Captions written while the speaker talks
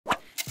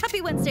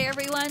Happy Wednesday,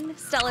 everyone!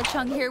 Stella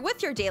Chung here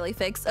with your daily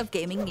fix of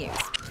gaming news.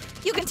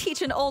 You can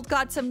teach an old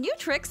god some new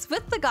tricks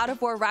with the God of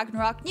War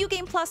Ragnarok New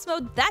Game Plus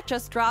mode that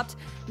just dropped.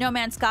 No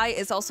Man's Sky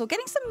is also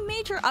getting some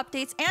major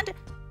updates, and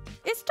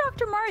is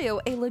Dr. Mario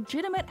a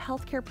legitimate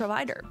healthcare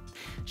provider?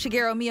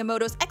 Shigeru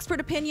Miyamoto's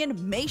expert opinion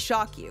may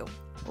shock you.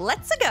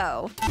 Let's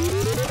go!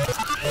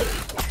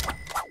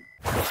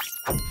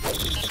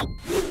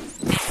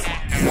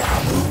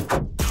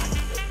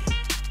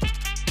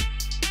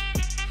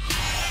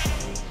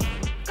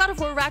 God of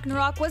War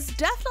Ragnarok was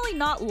definitely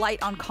not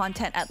light on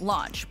content at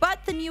launch, but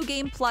the New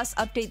Game Plus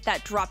update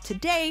that dropped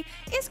today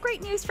is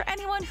great news for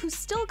anyone who's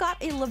still got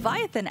a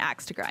Leviathan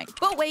axe to grind.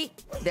 But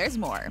wait, there's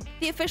more.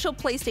 The official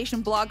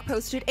PlayStation blog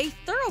posted a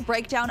thorough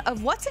breakdown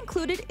of what's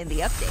included in the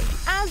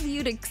update. As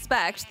you'd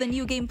expect, the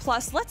New Game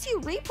Plus lets you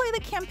replay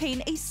the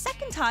campaign a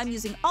second time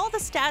using all the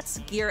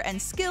stats, gear,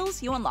 and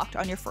skills you unlocked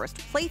on your first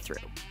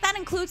playthrough. That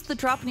includes the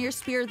drop near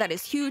spear that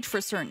is huge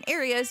for certain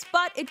areas,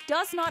 but it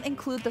does not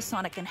include the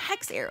Sonic and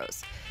Hex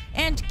arrows.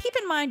 And keep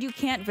in mind you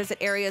can't visit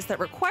areas that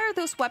require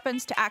those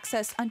weapons to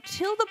access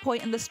until the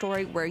point in the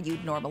story where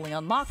you'd normally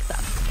unlock them.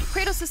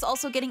 Kratos is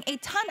also getting a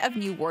ton of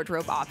new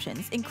wardrobe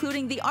options,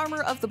 including the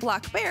armor of the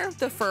Black Bear,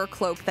 the fur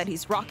cloak that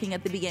he's rocking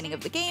at the beginning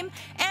of the game,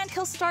 and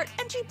he'll start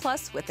NG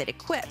Plus with it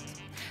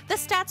equipped. The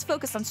stats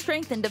focus on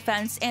strength and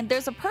defense, and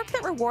there's a perk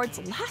that rewards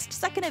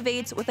last-second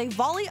evades with a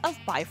volley of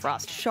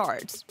Bifrost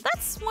shards.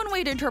 That's one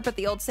way to interpret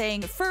the old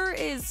saying, fur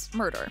is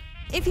murder.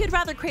 If you'd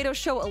rather Kratos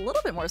show a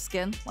little bit more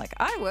skin, like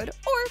I would,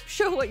 or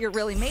show what you're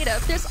really made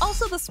of, there's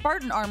also the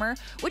Spartan armor,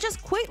 which is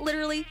quite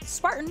literally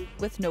Spartan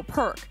with no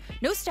perk,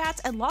 no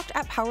stats, and locked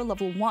at power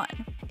level 1.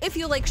 If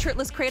you like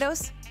shirtless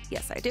Kratos,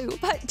 yes I do,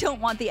 but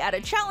don't want the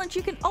added challenge,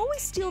 you can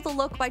always steal the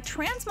look by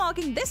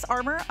transmogging this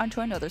armor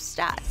onto another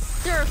stat.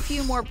 There are a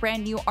few more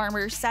brand new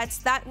armor sets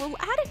that will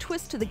add a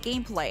twist to the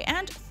gameplay,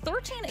 and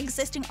 13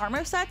 existing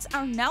armor sets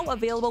are now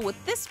available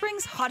with this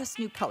spring's hottest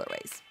new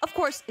colorways. Of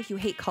course, if you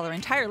hate color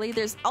entirely,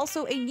 there's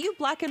also a new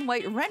black and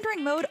white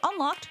rendering mode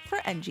unlocked for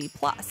NG+.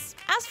 As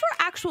for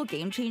actual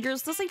game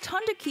changers, there's a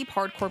ton to keep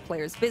hardcore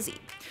players busy.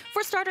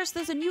 For starters,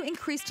 there's a new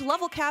increased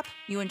level cap,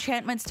 new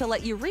enchantments to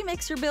let you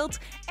remix your builds,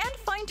 and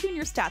fine-tune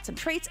your stats and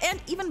traits,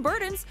 and even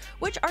burdens,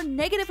 which are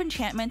negative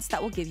enchantments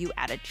that will give you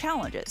added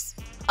challenges.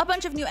 A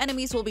bunch of new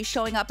enemies will be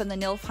showing up in the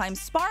Niflheim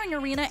sparring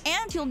arena,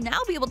 and you'll now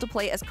be able to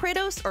play as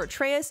Kratos or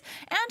Atreus,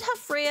 and have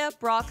Freya,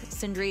 Brock,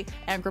 Sindri,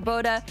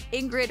 Angrboda,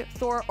 Ingrid,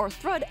 Thor, or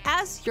Thrud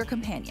as your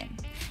companion.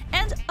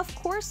 And of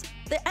course,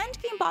 the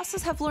endgame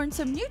bosses have learned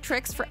some new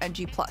tricks for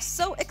NG+,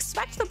 so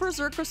expect the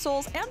Berserker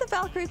Souls and the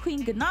Valkyrie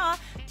Queen Gná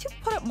to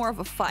put up more of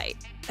a fight,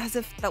 as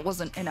if that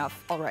wasn't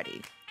enough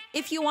already.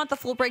 If you want the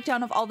full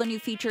breakdown of all the new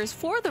features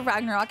for the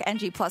Ragnarok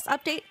NG+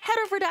 update, head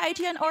over to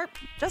IGN or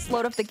just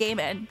load up the game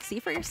and see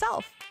for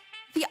yourself.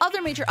 The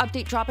other major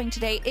update dropping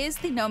today is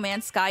the No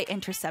Man's Sky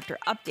Interceptor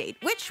update,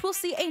 which will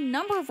see a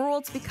number of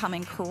worlds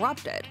becoming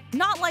corrupted.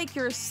 Not like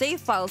your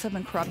save files have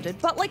been corrupted,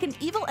 but like an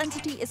evil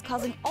entity is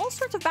causing all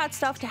sorts of bad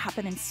stuff to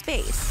happen in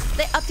space.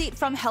 The update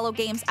from Hello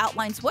Games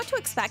outlines what to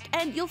expect,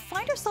 and you'll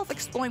find yourself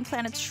exploring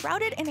planets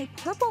shrouded in a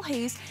purple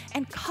haze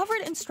and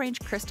covered in strange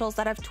crystals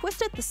that have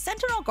twisted the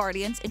Sentinel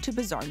Guardians into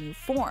bizarre new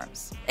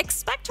forms.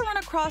 Expect to run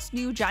across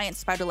new giant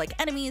spider-like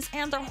enemies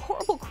and their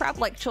horrible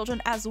crab-like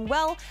children, as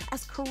well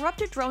as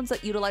corrupted drones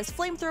that utilize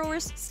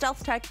flamethrowers,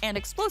 stealth tech, and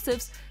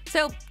explosives,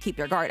 so keep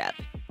your guard up.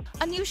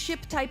 A new ship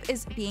type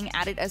is being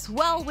added as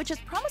well, which is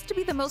promised to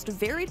be the most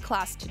varied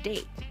class to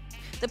date.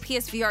 The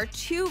PSVR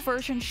 2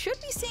 version should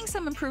be seeing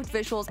some improved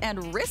visuals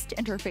and wrist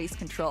interface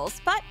controls,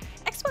 but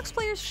Xbox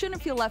players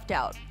shouldn't feel left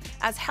out,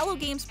 as Hello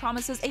Games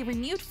promises a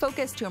renewed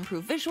focus to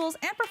improve visuals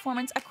and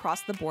performance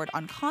across the board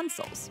on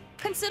consoles.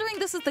 Considering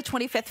this is the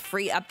 25th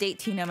free update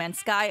to No Man's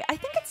Sky, I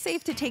think it's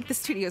safe to take the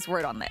studio's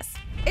word on this.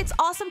 It's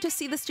awesome to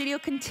see the studio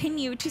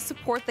continue to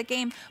support the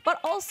game, but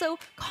also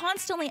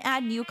constantly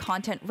add new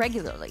content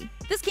regularly.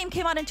 This game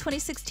came out in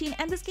 2016,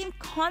 and this game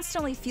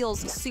constantly feels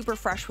super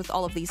fresh with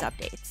all of these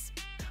updates.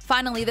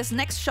 Finally, this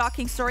next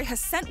shocking story has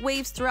sent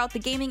waves throughout the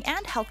gaming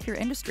and healthcare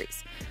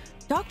industries.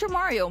 Dr.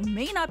 Mario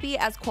may not be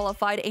as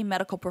qualified a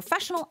medical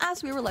professional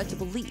as we were led to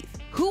believe.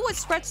 Who would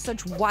spread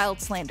such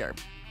wild slander?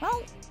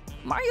 Well,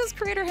 Mario's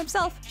creator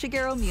himself,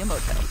 Shigeru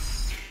Miyamoto.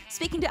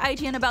 Speaking to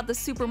IGN about the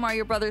Super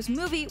Mario Bros.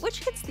 Movie,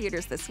 which hits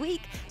theaters this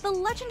week, the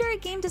legendary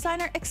game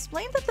designer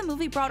explained that the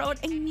movie brought out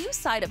a new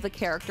side of the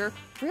character,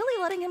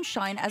 really letting him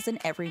shine as an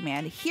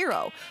everyman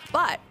hero,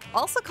 but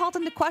also called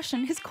into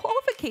question his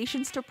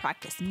qualifications to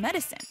practice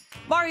medicine.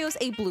 Mario's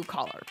a blue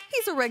collar.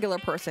 He's a regular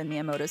person,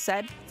 Miyamoto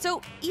said. So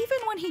even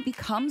when he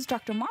becomes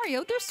Dr.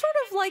 Mario, there's sort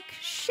of like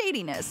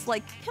shadiness,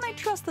 like, can I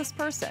trust this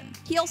person?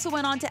 He also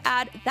went on to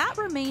add, that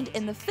remained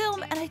in the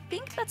film, and I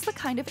think that's the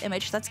kind of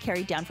image that's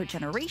carried down for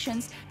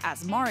generations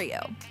as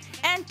Mario.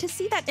 And to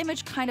see that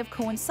image kind of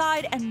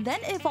coincide and then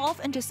evolve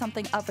into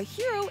something of a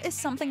hero is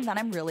something that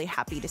I'm really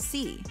happy to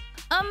see.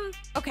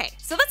 Okay,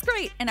 so that's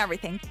great and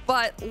everything,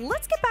 but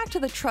let's get back to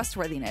the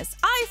trustworthiness.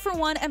 I, for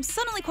one, am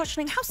suddenly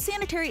questioning how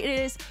sanitary it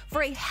is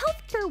for a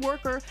healthcare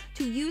worker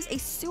to use a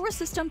sewer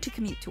system to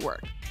commute to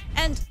work.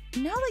 And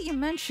now that you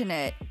mention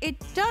it, it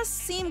does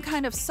seem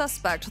kind of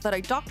suspect that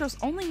a doctor's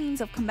only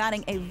means of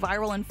combating a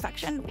viral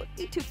infection would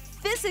be to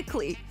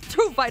physically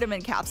throw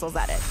vitamin capsules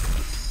at it.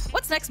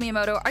 What's next,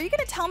 Miyamoto? Are you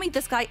gonna tell me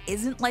this guy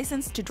isn't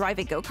licensed to drive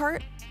a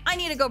go-kart? I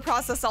need to go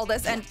process all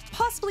this and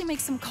possibly make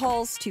some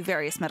calls to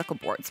various medical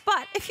boards.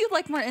 But if you'd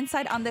like more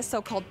insight on this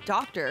so-called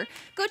doctor,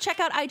 go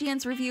check out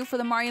IGN's review for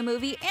the Mario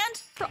movie, and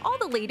for all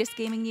the latest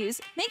gaming news,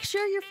 make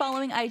sure you're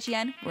following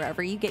IGN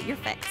wherever you get your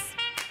fix.